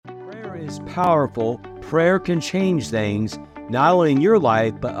is powerful. Prayer can change things, not only in your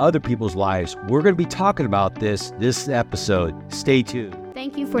life, but other people's lives. We're going to be talking about this episode. Stay tuned.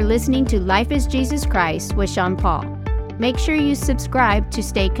 Thank you for listening to Life is Jesus Christ with Sean Paul. Make sure you subscribe to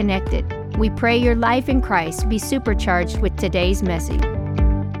stay connected. We pray your life in Christ be supercharged with today's message.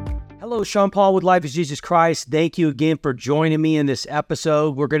 Hello, Sean Paul with Life is Jesus Christ. Thank you again for joining me in this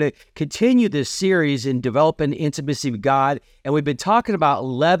episode. We're going to continue this series in developing intimacy with God, and we've been talking about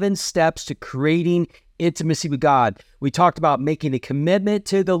 11 steps to creating intimacy with God. We talked about making a commitment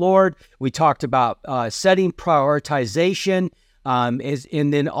to the Lord. We talked about setting prioritization,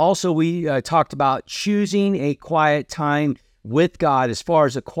 and then also we talked about choosing a quiet time with God as far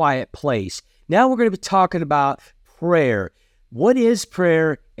as a quiet place. Now we're going to be talking about prayer. What is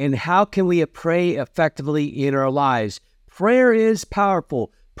prayer, and how can we pray effectively in our lives? Prayer is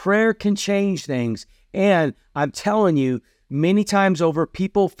powerful. Prayer can change things. And I'm telling you, many times over,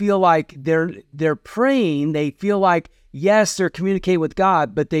 people feel like they're praying. They feel like, yes, they're communicating with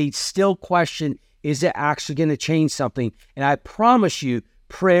God, but they still question, is it actually going to change something? And I promise you,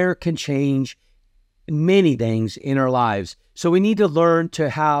 prayer can change many things in our lives. So we need to learn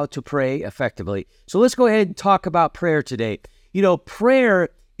how to pray effectively. So let's go ahead and talk about prayer today. You know, prayer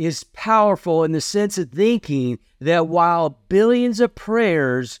is powerful in the sense of thinking that while billions of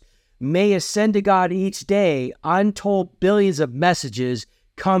prayers may ascend to God each day, untold billions of messages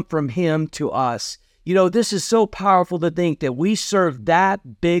come from Him to us. You know, this is so powerful to think that we serve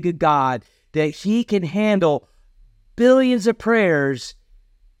that big a God, that He can handle billions of prayers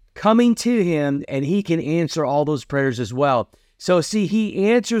coming to Him, and He can answer all those prayers as well. So see,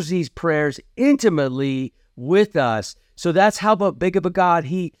 He answers these prayers intimately with us. So that's how big of a God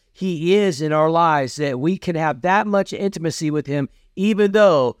He is in our lives, that we can have that much intimacy with Him, even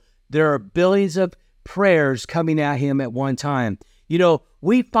though there are billions of prayers coming at Him at one time. You know,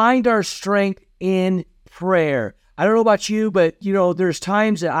 we find our strength in prayer. I don't know about you, but, you know, there's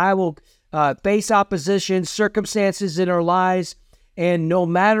times that I will face opposition, circumstances in our lives, and no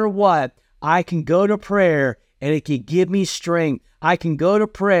matter what, I can go to prayer and it can give me strength. I can go to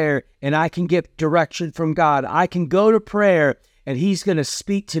prayer and I can get direction from God. I can go to prayer and He's going to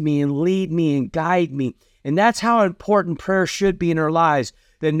speak to me and lead me and guide me. And that's how important prayer should be in our lives,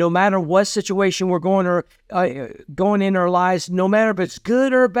 that no matter what situation we're going in our lives, no matter if it's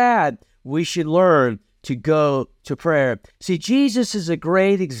good or bad, we should learn to go to prayer. See, Jesus is a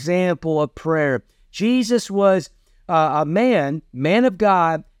great example of prayer. Jesus was a man of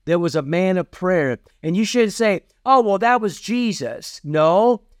God, that was a man of prayer. And you shouldn't say, oh, well, that was Jesus.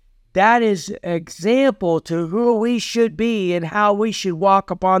 No, that is an example to who we should be and how we should walk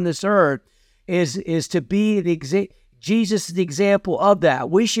upon this earth, is to be Jesus is the example of that.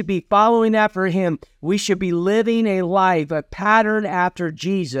 We should be following after Him. We should be living a life, a pattern after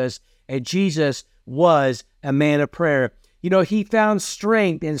Jesus. And Jesus was a man of prayer. You know, He found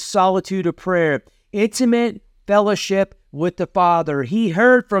strength in solitude of prayer, intimate fellowship with the Father. He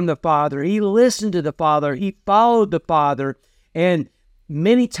heard from the Father. He listened to the Father. He followed the Father. And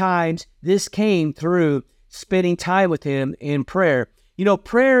many times this came through spending time with Him in prayer. You know,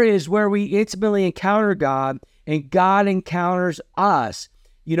 prayer is where we intimately encounter God and God encounters us.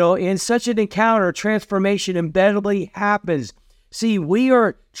 You know, in such an encounter, transformation inevitably happens. See, we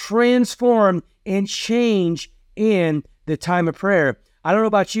are transformed and changed in the time of prayer. I don't know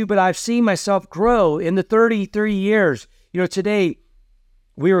about you, but I've seen myself grow in the 33 years. You know, today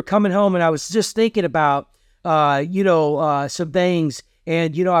we were coming home and I was just thinking about, some things.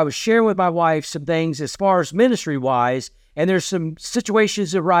 And, you know, I was sharing with my wife some things as far as ministry-wise. And there's some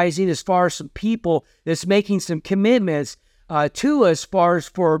situations arising as far as some people that's making some commitments to us as far as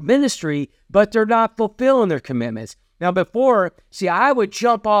for ministry, but they're not fulfilling their commitments. Now before, see, I would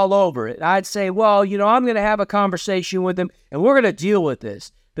jump all over it. I'd say, well, you know, I'm going to have a conversation with them and we're going to deal with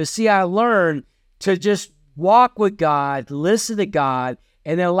this. But see, I learned to just walk with God, listen to God,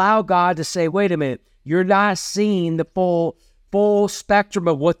 and allow God to say, wait a minute, you're not seeing the full spectrum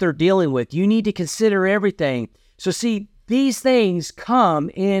of what they're dealing with. You need to consider everything. So see, these things come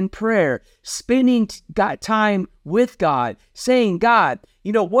in prayer, spending time with God, saying, God,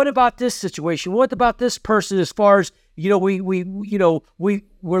 you know, what about this situation? What about this person as far as, you know,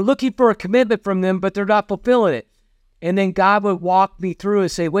 we're looking for a commitment from them, but they're not fulfilling it. And then God would walk me through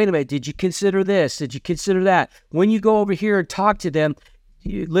and say, wait a minute, did you consider this? Did you consider that? When you go over here and talk to them,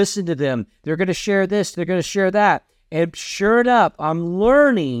 you listen to them. They're going to share this. They're going to share that. And sure enough, I'm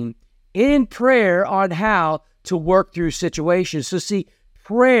learning in prayer on how to work through situations. So see,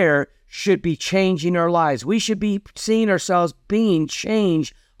 prayer should be changing our lives. We should be seeing ourselves being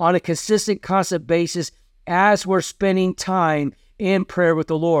changed on a consistent, constant basis as we're spending time in prayer with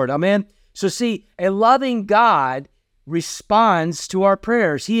the Lord. Amen. So see, a loving God responds to our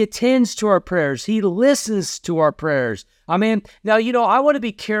prayers. He attends to our prayers. He listens to our prayers. Amen. Now, I want to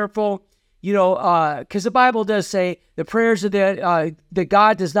be careful, because the Bible does say the prayers of that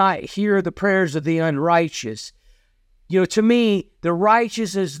God does not hear the prayers of the unrighteous. To me, the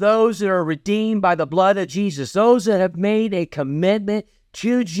righteous is those that are redeemed by the blood of Jesus, those that have made a commitment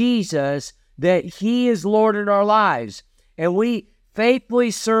to Jesus that He is Lord in our lives. And we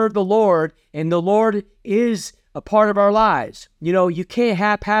faithfully serve the Lord, and the Lord is a part of our lives. You can't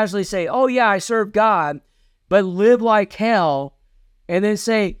haphazardly say, oh yeah, I serve God, but live like hell, and then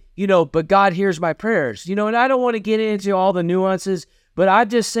say, but God hears my prayers. And I don't want to get into all the nuances, but I'm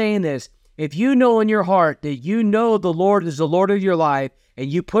just saying this. If you know in your heart that the Lord is the Lord of your life,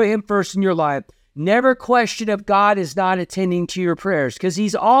 and you put Him first in your life, never question if God is not attending to your prayers, because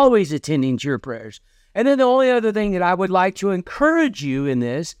He's always attending to your prayers. And then the only other thing that I would like to encourage you in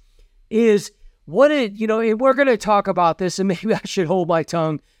this is we're going to talk about this, and maybe I should hold my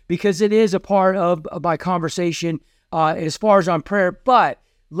tongue because it is a part of my conversation as far as on prayer, but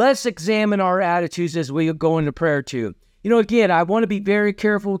let's examine our attitudes as we go into prayer too. Again, I want to be very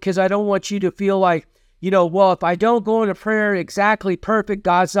careful because I don't want you to feel like, if I don't go into prayer exactly perfect,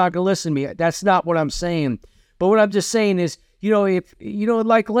 God's not going to listen to me. That's not what I'm saying. But what I'm just saying is,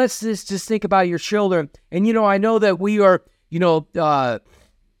 let's just think about your children. And, I know that we are, we're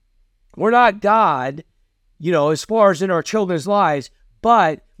not God, as far as in our children's lives,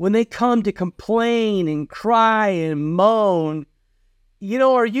 but when they come to complain and cry and moan,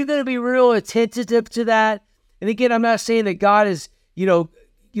 are you going to be real attentive to that? And again, I'm not saying that God is,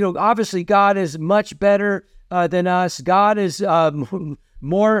 obviously God is much better than us. God is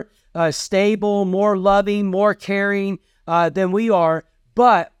more stable, more loving, more caring than we are.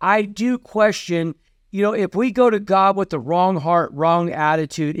 But I do question, if we go to God with the wrong heart, wrong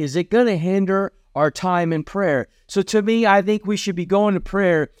attitude, is it going to hinder our time in prayer? So to me, I think we should be going to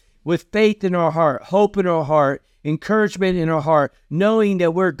prayer with faith in our heart, hope in our heart, encouragement in our heart, knowing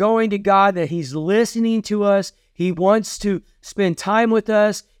that we're going to God, that He's listening to us. He wants to spend time with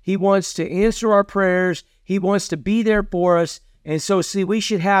us. He wants to answer our prayers. He wants to be there for us. And so, see, we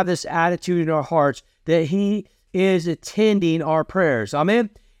should have this attitude in our hearts that He is attending our prayers.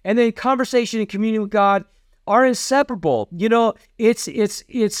 Amen? And then conversation and communion with God are inseparable.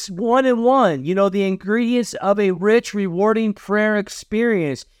 It's one and one. The ingredients of a rich, rewarding prayer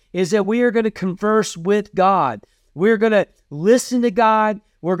experience is that we are going to converse with God. We're going to listen to God.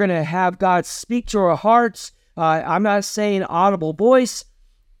 We're going to have God speak to our hearts. I'm not saying audible voice.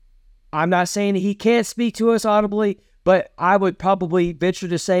 I'm not saying He can't speak to us audibly, but I would probably venture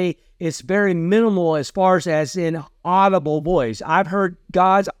to say it's very minimal as far as in audible voice. I've heard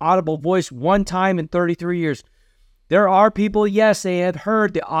God's audible voice one time in 33 years. There are people, yes, they have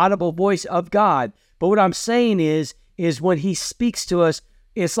heard the audible voice of God. But what I'm saying is when He speaks to us,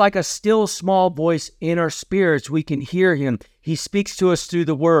 it's like a still small voice in our spirits. We can hear Him. He speaks to us through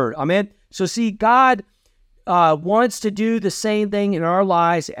the Word. Amen? So see, God wants to do the same thing in our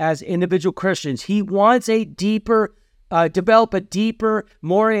lives as individual Christians. He wants develop a deeper,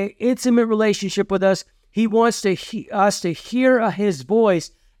 more intimate relationship with us. He wants us to hear His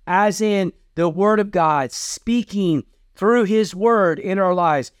voice as in the Word of God, speaking through His Word in our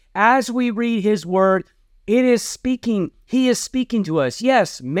lives. As we read His Word, it is speaking. He is speaking to us.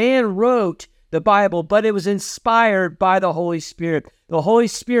 Yes, man wrote the Bible, but it was inspired by the Holy Spirit. The Holy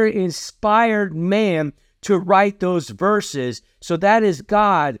Spirit inspired man to write those verses. So that is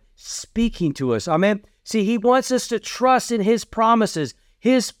God speaking to us. Amen. See, He wants us to trust in His promises.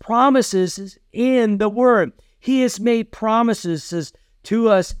 His promises in the Word. He has made promises to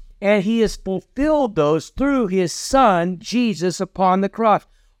us, and He has fulfilled those through His Son, Jesus, upon the cross.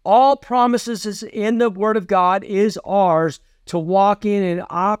 All promises in the Word of God is ours to walk in and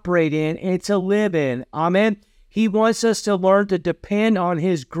operate in and to live in. Amen. He wants us to learn to depend on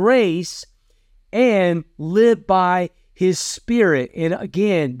His grace and live by His Spirit. And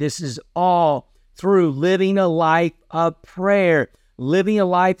again, this is all through living a life of prayer, living a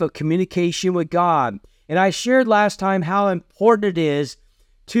life of communication with God. And I shared last time how important it is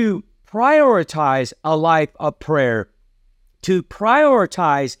to prioritize a life of prayer, to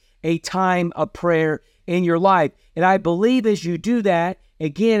prioritize a time of prayer in your life. And I believe as you do that,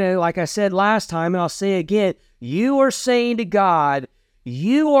 again, like I said last time, and I'll say again, you are saying to God,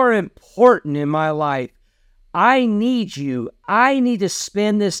 you are important in my life. I need you. I need to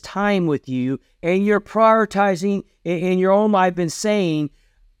spend this time with you. And you're prioritizing in your own life and saying,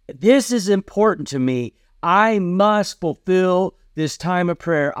 this is important to me. I must fulfill this time of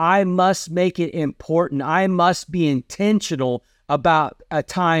prayer. I must make it important. I must be intentional about a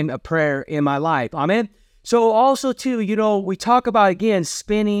time of prayer in my life. Amen. So also too, we talk about, again,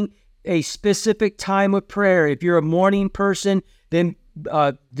 spending a specific time with prayer. If you're a morning person, then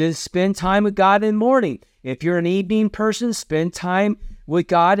spend time with God in the morning. If you're an evening person, spend time with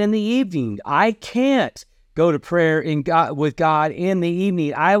God in the evening. I can't go to prayer with God in the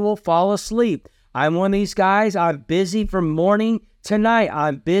evening. I will fall asleep. I'm one of these guys. I'm busy from morning to night.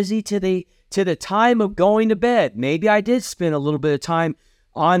 I'm busy to the time of going to bed. Maybe I did spend a little bit of time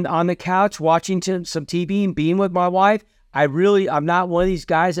on the couch watching some TV and being with my wife. I'm not one of these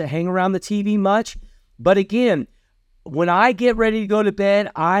guys that hang around the TV much. But again, when I get ready to go to bed,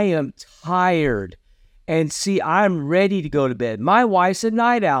 I am tired. And see, I'm ready to go to bed. My wife's a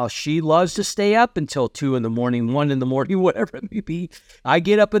night owl. She loves to stay up until 2 in the morning, 1 in the morning, whatever it may be. I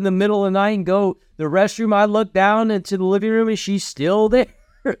get up in the middle of the night and go to the restroom. I look down into the living room and she's still there.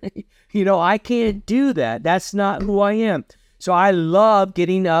 I can't do that. That's not who I am. So I love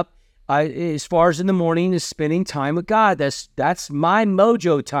getting up as far as in the morning is spending time with God. That's my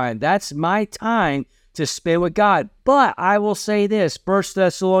mojo time. That's my time to spend with God. But I will say this, 1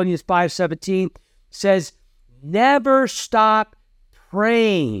 Thessalonians 5:17 says, never stop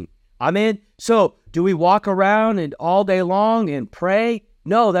praying. Amen. So do we walk around and all day long and pray?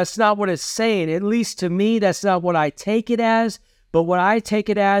 No, that's not what it's saying. At least to me, that's not what I take it as. But what I take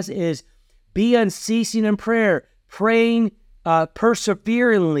it as is be unceasing in prayer, praying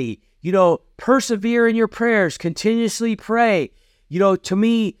perseveringly. Persevere in your prayers, continuously pray. To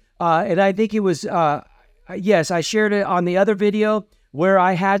me, and I think it was, yes, I shared it on the other video where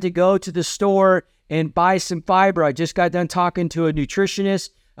I had to go to the store and buy some fiber. I just got done talking to a nutritionist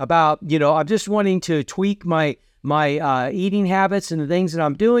about, I'm just wanting to tweak my eating habits and the things that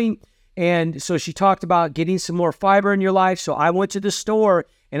I'm doing. And so she talked about getting some more fiber in your life. So I went to the store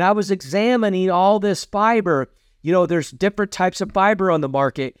and I was examining all this fiber. There's different types of fiber on the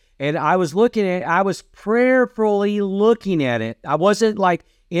market. And I was I was prayerfully looking at it. I wasn't like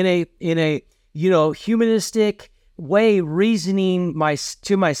in a humanistic way reasoning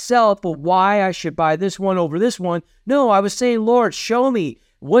to myself of why I should buy this one over this one. No, I was saying, Lord, show me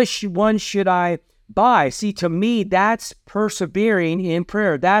which one should I buy. See, to me, that's persevering in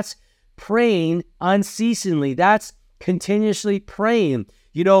prayer. That's praying unceasingly. That's continuously praying.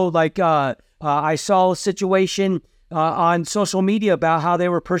 I saw a situation on social media about how they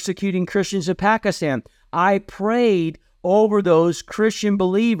were persecuting Christians in Pakistan. I prayed over those Christian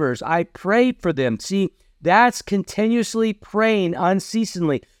believers. I prayed for them. See, that's continuously praying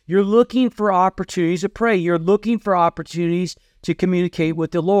unceasingly. You're looking for opportunities to pray. You're looking for opportunities to communicate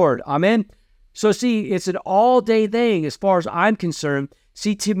with the Lord. Amen. So see, it's an all-day thing as far as I'm concerned.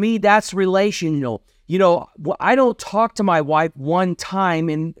 See, to me, that's relational. I don't talk to my wife one time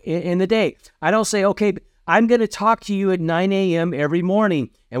in the day. I don't say, okay, I'm going to talk to you at 9 a.m. every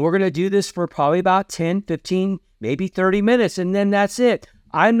morning, and we're going to do this for probably about 10, 15, maybe 30 minutes, and then that's it.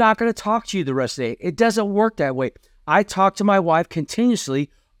 I'm not going to talk to you the rest of the day. It doesn't work that way. I talk to my wife continuously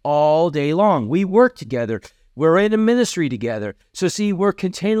all day long. We work together. We're in a ministry together. So see, we're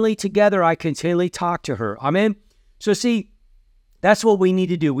continually together. I continually talk to her. Amen. So see, that's what we need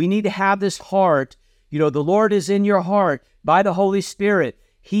to do. We need to have this heart. The Lord is in your heart by the Holy Spirit.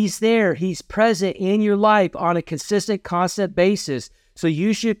 He's there. He's present in your life on a consistent, constant basis. So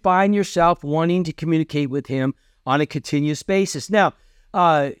you should find yourself wanting to communicate with Him on a continuous basis. Now,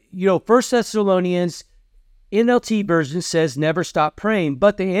 1 Thessalonians NLT version says never stop praying,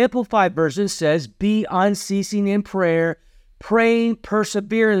 but the Amplified version says be unceasing in prayer, praying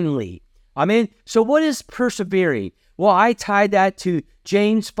perseveringly. So what is persevering? Well, I tied that to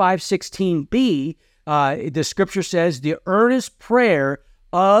James 5:16b. The scripture says the earnest prayer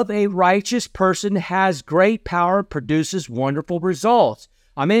of a righteous person has great power, produces wonderful results.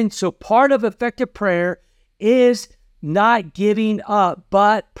 So part of effective prayer is not giving up,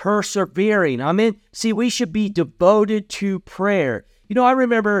 but persevering. See, we should be devoted to prayer. I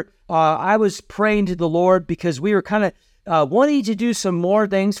remember I was praying to the Lord because we were kind of wanting to do some more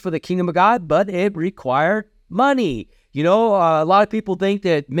things for the kingdom of God, but it required money. A lot of people think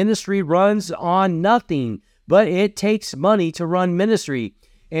that ministry runs on nothing, but it takes money to run ministry.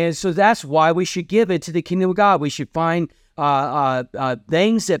 And so that's why we should give it to the kingdom of God. We should find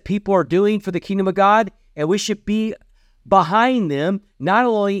things that people are doing for the kingdom of God, and we should be behind them, not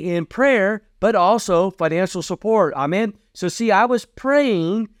only in prayer, but also financial support. Amen. So see, I was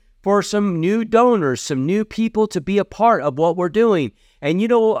praying for some new donors, some new people to be a part of what we're doing. And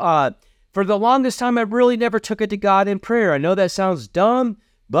for the longest time, I really never took it to God in prayer. I know that sounds dumb,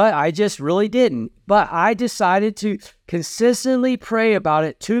 but I just really didn't. But I decided to consistently pray about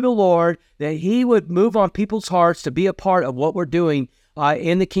it to the Lord, that he would move on people's hearts to be a part of what we're doing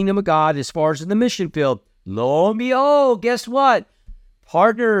in the kingdom of God as far as in the mission field. Lo and behold, guess what?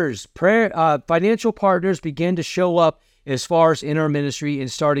 Partners, financial partners began to show up as far as in our ministry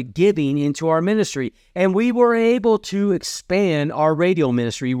and started giving into our ministry. And we were able to expand our radio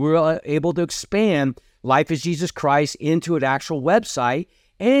ministry. We were able to expand Life is Jesus Christ into an actual website.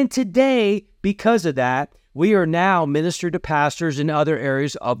 And today, because of that, we are now ministered to pastors in other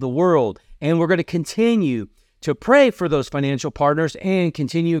areas of the world. And we're going to continue to pray for those financial partners and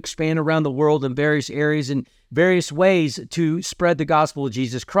continue to expand around the world in various areas and various ways to spread the gospel of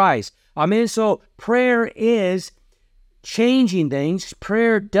Jesus Christ. So prayer is changing things.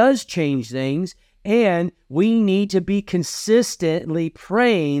 Prayer does change things, and we need to be consistently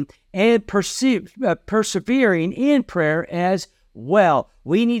praying and persevering in prayer as well.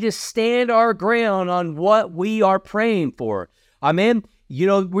 We need to stand our ground on what we are praying for.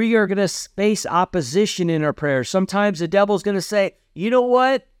 We are going to face opposition in our prayers. Sometimes the devil's going to say, you know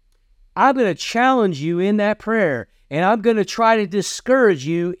what? I'm going to challenge you in that prayer, and I'm going to try to discourage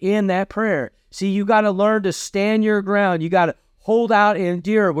you in that prayer. See, you got to learn to stand your ground. You got to hold out and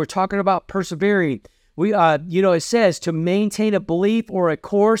endure. We're talking about persevering. It says to maintain a belief or a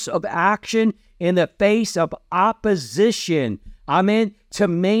course of action in the face of opposition. To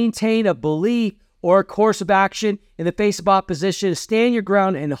maintain a belief or a course of action in the face of opposition, stand your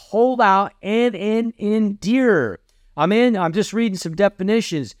ground and hold out and endure. I'm just reading some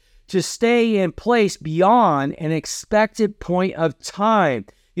definitions. To stay in place beyond an expected point of time.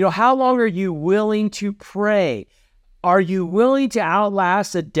 How long are you willing to pray? Are you willing to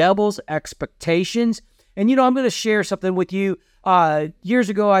outlast the devil's expectations? And, I'm going to share something with you. Years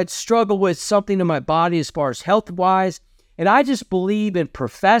ago, I'd struggled with something in my body as far as health-wise. And I just believe in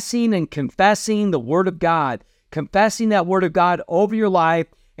professing and confessing the Word of God, confessing that Word of God over your life.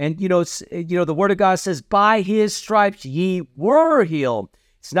 And, the Word of God says, by His stripes ye were healed.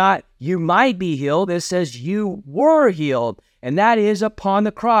 It's not you might be healed. It says you were healed. And that is upon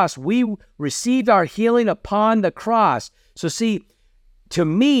the cross. We received our healing upon the cross. So see, to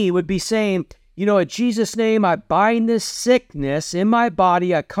me, it would be saying, in Jesus' name, I bind this sickness in my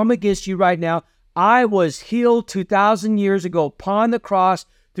body. I come against you right now. I was healed 2,000 years ago upon the cross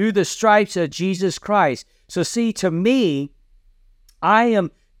through the stripes of Jesus Christ. So see, to me, I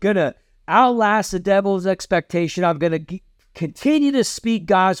am going to outlast the devil's expectation. I'm going to continue to speak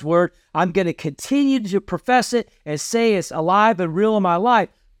God's word. I'm going to continue to profess it and say it's alive and real in my life.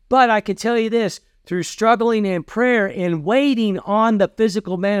 But I can tell you this, through struggling in prayer and waiting on the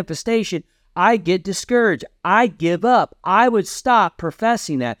physical manifestation, I get discouraged. I give up. I would stop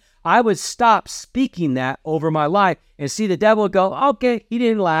professing that. I would stop speaking that over my life and see the devil go, okay, he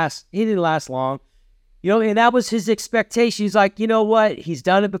didn't last. He didn't last long. And that was his expectation. He's like, you know what? He's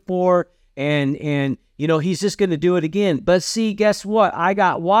done it before and he's just going to do it again. But see, guess what? I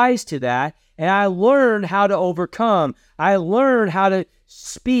got wise to that and I learned how to overcome. I learned how to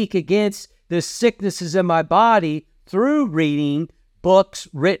speak against the sicknesses in my body through reading books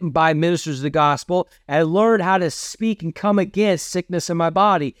written by ministers of the gospel. I learned how to speak and come against sickness in my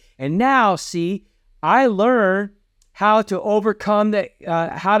body. And now, see, I learned how to overcome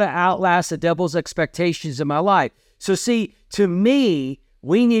how to outlast the devil's expectations in my life. So see, to me,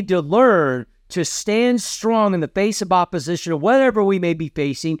 we need to learn to stand strong in the face of opposition or whatever we may be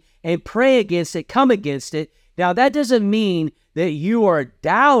facing and pray against it, come against it. Now, that doesn't mean that you are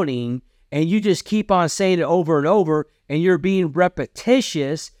doubting and you just keep on saying it over and over and you're being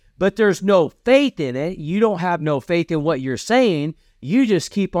repetitious, but there's no faith in it. You don't have no faith in what you're saying. You just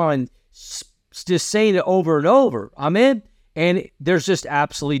keep on just saying it over and over. Amen? And there's just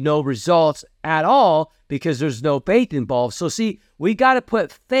absolutely no results at all because there's no faith involved. So see, we got to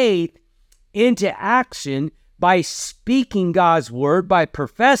put faith into action by speaking God's word, by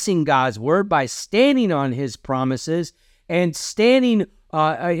professing God's word, by standing on His promises and standing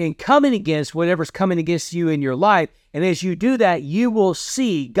and coming against whatever's coming against you in your life. And as you do that, you will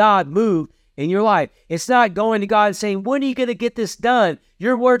see God move in your life. It's not going to God and saying, when are you going to get this done?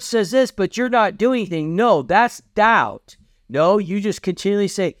 Your word says this, but you're not doing anything. No, that's doubt. No, you just continually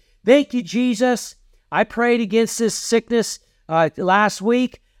say, thank you, Jesus. I prayed against this sickness last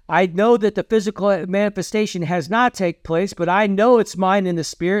week. I know that the physical manifestation has not taken place, but I know it's mine in the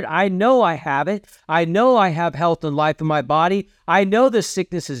spirit. I know I have it. I know I have health and life in my body. I know the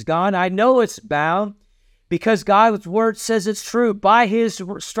sickness is gone. I know it's bound because God's word says it's true. By His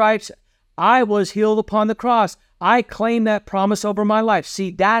stripes, I was healed upon the cross. I claim that promise over my life.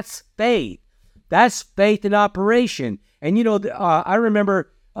 See, that's faith. That's faith in operation. And I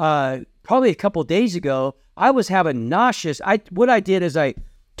remember probably a couple days ago, I was having nauseous. What I did is I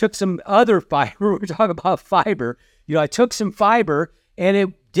took some other fiber. We're talking about fiber. I took some fiber and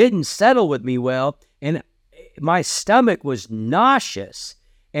it didn't settle with me well. And my stomach was nauseous.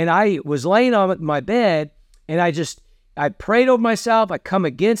 And I was laying on my bed and I prayed over myself. I come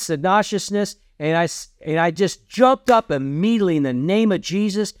against the nauseousness and I just jumped up immediately in the name of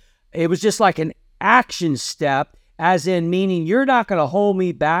Jesus. It was just like an action step, as in meaning you're not going to hold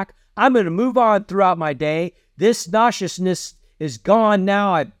me back. I'm going to move on throughout my day. This nauseousness is gone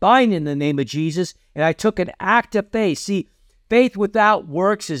now. I bind in the name of Jesus. And I took an act of faith. See, faith without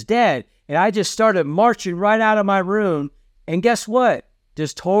works is dead. And I just started marching right out of my room. And guess what?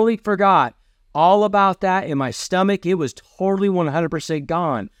 Just totally forgot all about that in my stomach. It was totally 100%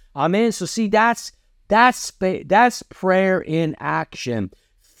 gone. Amen. So see, that's prayer in action.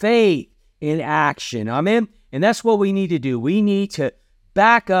 Faith in action. Amen. And that's what we need to do. We need to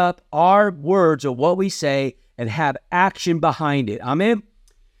back up our words of what we say and have action behind it. Amen.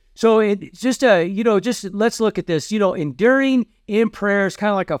 So it's just let's look at this. Enduring in prayer is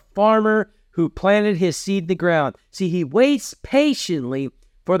kind of like a farmer who planted his seed in the ground. See, he waits patiently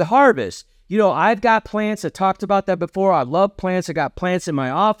for the harvest. I've got plants. I talked about that before. I love plants. I got plants in my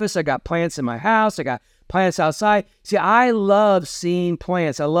office. I got plants in my house. I got plants outside. See, I love seeing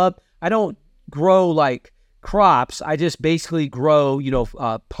plants. I don't grow like crops. I just basically grow,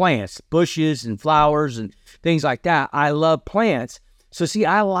 plants, bushes and flowers and things like that. I love plants. So see,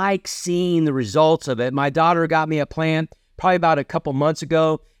 I like seeing the results of it. My daughter got me a plant probably about a couple months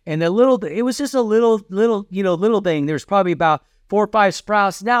ago, and it was just a little thing. There's probably about 4 or 5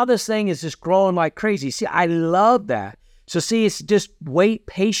 sprouts. Now this thing is just growing like crazy. See, I love that. So see, it's just wait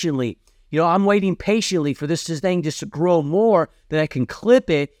patiently. I'm waiting patiently for this thing just to grow more, then I can clip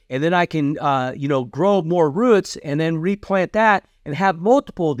it, and then I can, grow more roots and then replant that and have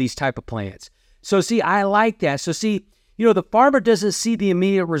multiple of these type of plants. So see, I like that. So see, the farmer doesn't see the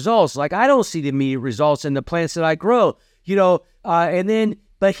immediate results. Like I don't see the immediate results in the plants that I grow,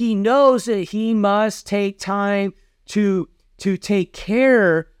 but he knows that he must take time to take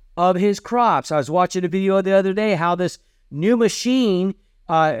care of his crops. I was watching a video the other day, how this new machine,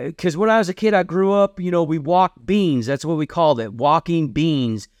 because when I was a kid, I grew up, we walked beans. That's what we called it, walking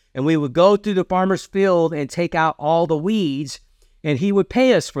beans. And we would go through the farmer's field and take out all the weeds, and he would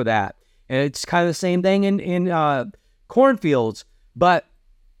pay us for that. And it's kind of the same thing in cornfields. But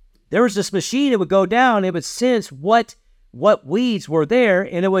there was this machine that would go down, it would sense what weeds were there,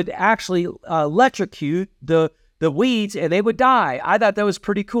 and it would actually electrocute the weeds, and they would die. I thought that was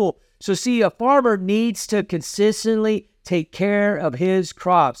pretty cool. So see, a farmer needs to consistently take care of his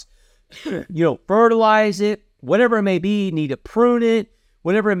crops. Fertilize it, whatever it may be. You need to prune it,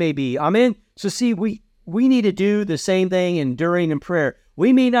 whatever it may be. Amen. So see, we need to do the same thing enduring in prayer.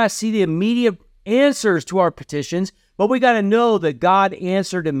 We may not see the immediate answers to our petitions, but we got to know that God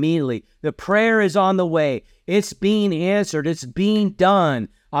answered immediately. The prayer is on the way. It's being answered. It's being done.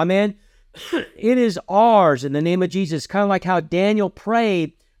 Amen. It is ours in the name of Jesus. Kind of like how Daniel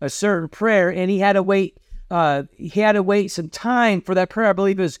prayed a certain prayer, and he had to wait. He had to wait some time for that prayer. I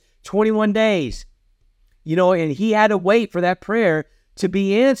believe it was 21 days. And he had to wait for that prayer to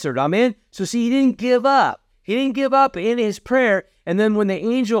be answered. Amen. So see, he didn't give up. He didn't give up in his prayer. And then when the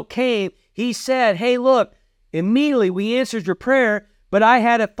angel came, he said, "Hey, look, immediately we answered your prayer, but I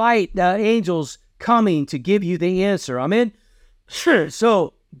had to fight the angels coming to give you the answer." Amen. Sure.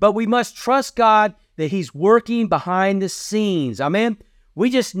 But we must trust God that he's working behind the scenes. Amen. We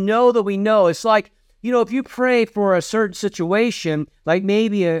just know that we know. It's like, if you pray for a certain situation, like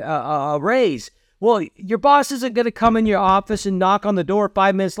maybe a raise, well, your boss isn't going to come in your office and knock on the door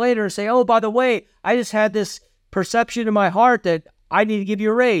 5 minutes later and say, "Oh, by the way, I just had this perception in my heart that I need to give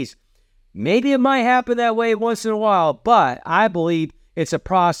you a raise." Maybe it might happen that way once in a while, but I believe it's a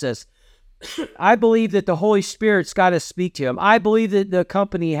process. I believe that the Holy Spirit's got to speak to him. I believe that the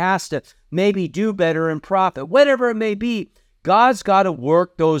company has to maybe do better and profit. Whatever it may be, God's got to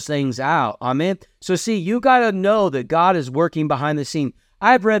work those things out. Amen. So see, you got to know that God is working behind the scene.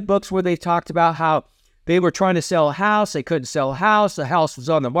 I've read books where they talked about how they were trying to sell a house. They couldn't sell a house. The house was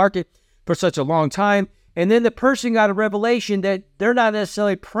on the market for such a long time. And then the person got a revelation that they're not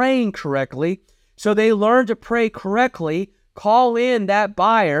necessarily praying correctly. So they learned to pray correctly, call in that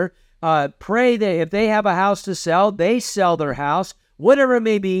buyer, pray that if they have a house to sell, they sell their house, whatever it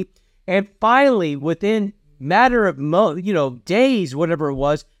may be. And finally, within matter of days, whatever it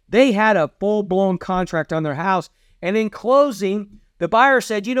was, they had a full-blown contract on their house. And in closing, the buyer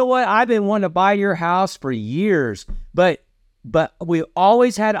said, "You know what? I've been wanting to buy your house for years, but we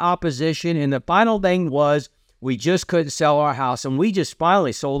always had opposition. And the final thing was We just couldn't sell our house, and we just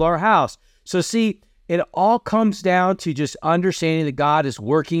finally sold our house. So see, it all comes down to just understanding that God is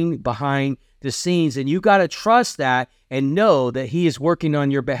working behind the scenes, and you got to trust that and know that he is working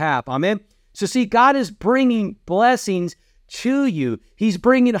on your behalf. Amen. So see, God is bringing blessings to you. He's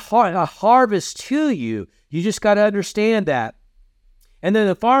bringing a harvest to you. You just got to understand that. And then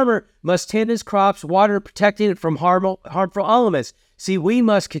the farmer must tend his crops, water, protecting it from harmful elements. See, we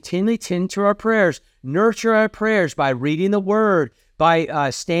must continually tend to our prayers, nurture our prayers by reading the word, by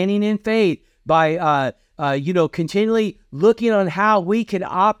standing in faith, by continually looking on how we can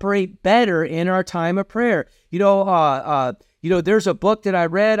operate better in our time of prayer. There's a book that I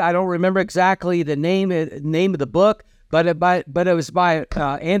read. I don't remember exactly the name of the book, but it was by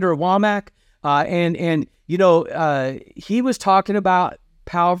Andrew Womack, and he was talking about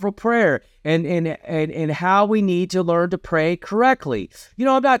powerful prayer and how we need to learn to pray correctly.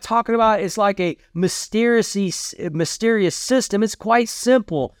 I'm not talking about it's like a mysterious system. It's quite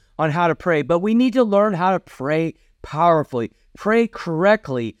simple on how to pray, but we need to learn how to pray powerfully, pray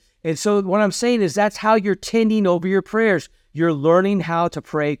correctly. And so what I'm saying is that's how you're tending over your prayers. You're learning how to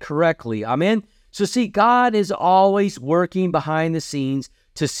pray correctly. Amen. So see, God is always working behind the scenes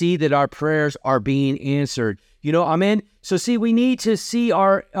to see that our prayers are being answered. Amen. So see, we need to see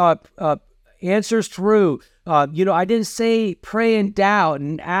our answers through. I didn't say pray in doubt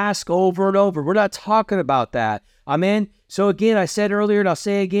and ask over and over. We're not talking about that. Amen. So again, I said earlier, and I'll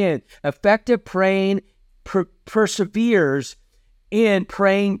say again, effective praying perseveres in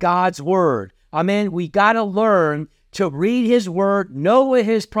praying God's word. Amen. We got to learn to read his word, know what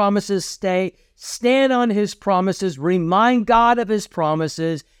his promises say, stand on his promises, remind God of his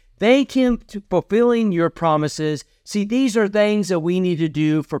promises, thank him for fulfilling your promises. See, these are things that we need to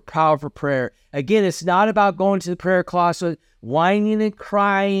do for powerful prayer. Again, it's not about going to the prayer closet, whining and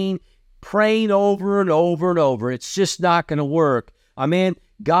crying, praying over and over and over. It's just not going to work. Amen.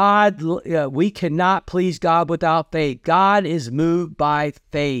 We cannot please God without faith. God is moved by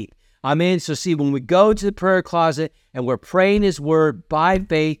faith. Amen. So see, when we go to the prayer closet and we're praying his word by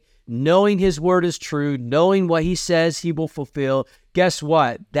faith, knowing his word is true, knowing what he says he will fulfill, guess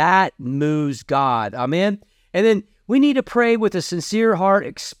what? That moves God. Amen. And then we need to pray with a sincere heart,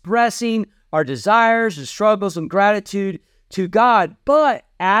 expressing our desires and struggles and gratitude to God. But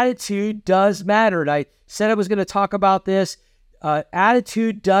attitude does matter. And I said I was going to talk about this.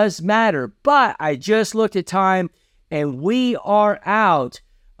 Attitude does matter. But I just looked at time, and we are out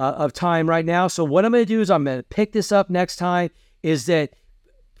of time right now. So what I'm going to do is I'm going to pick this up next time, is that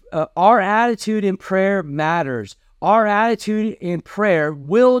our attitude in prayer matters. Our attitude in prayer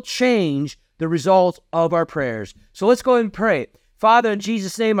will change the results of our prayers. So let's go ahead and pray. Father, in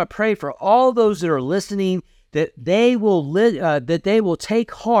Jesus' name, I pray for all those that are listening, that they will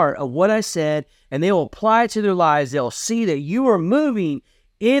take heart of what I said, and they will apply it to their lives. They'll see that you are moving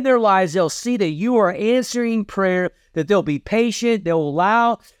in their lives. They'll see that you are answering prayer, that they'll be patient. They'll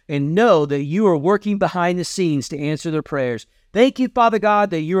allow and know that you are working behind the scenes to answer their prayers. Thank you, Father God,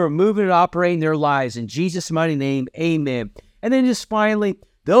 that you are moving and operating their lives. In Jesus' mighty name, amen. And then just finally,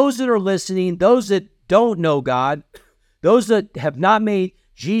 those that are listening, those that don't know God, those that have not made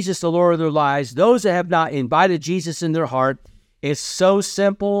Jesus the Lord of their lives, those that have not invited Jesus in their heart, it's so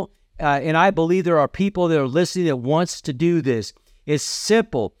simple. And I believe there are people that are listening that wants to do this. It's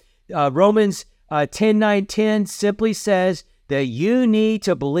simple. Romans 10:9-10 simply says that you need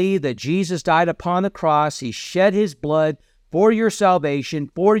to believe that Jesus died upon the cross. He shed his blood for your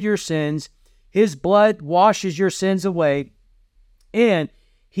salvation, for your sins. His blood washes your sins away. And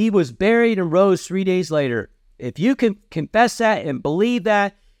he was buried and rose 3 days later. If you can confess that and believe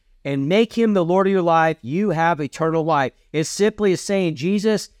that and make him the Lord of your life, you have eternal life. It's simply saying,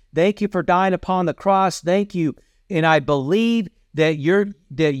 Jesus, thank you for dying upon the cross. Thank you. And I believe that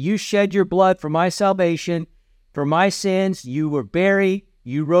you shed your blood for my salvation, for my sins. You were buried.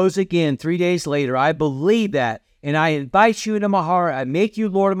 You rose again 3 days later. I believe that. And I invite you into my heart. I make you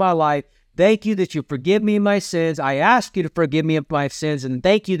Lord of my life. Thank you that you forgive me of my sins. I ask you to forgive me of my sins. And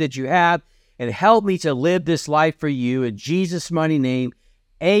thank you that you have. And help me to live this life for you. In Jesus' mighty name,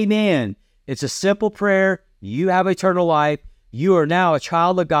 amen. It's a simple prayer. You have eternal life. You are now a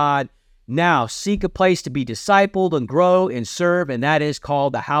child of God. Now seek a place to be discipled and grow and serve. And that is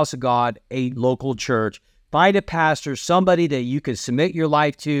called the house of God, a local church. Find a pastor, somebody that you can submit your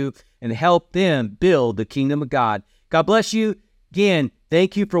life to and help them build the kingdom of God. God bless you. Again,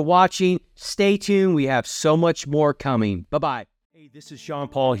 thank you for watching. Stay tuned. We have so much more coming. Bye-bye. Hey, this is Sean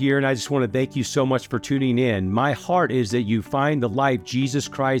Paul here, and I just want to thank you so much for tuning in. My heart is that you find the life Jesus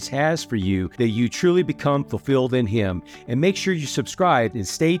Christ has for you, that you truly become fulfilled in Him. And make sure you subscribe and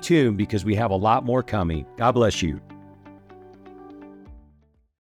stay tuned because we have a lot more coming. God bless you.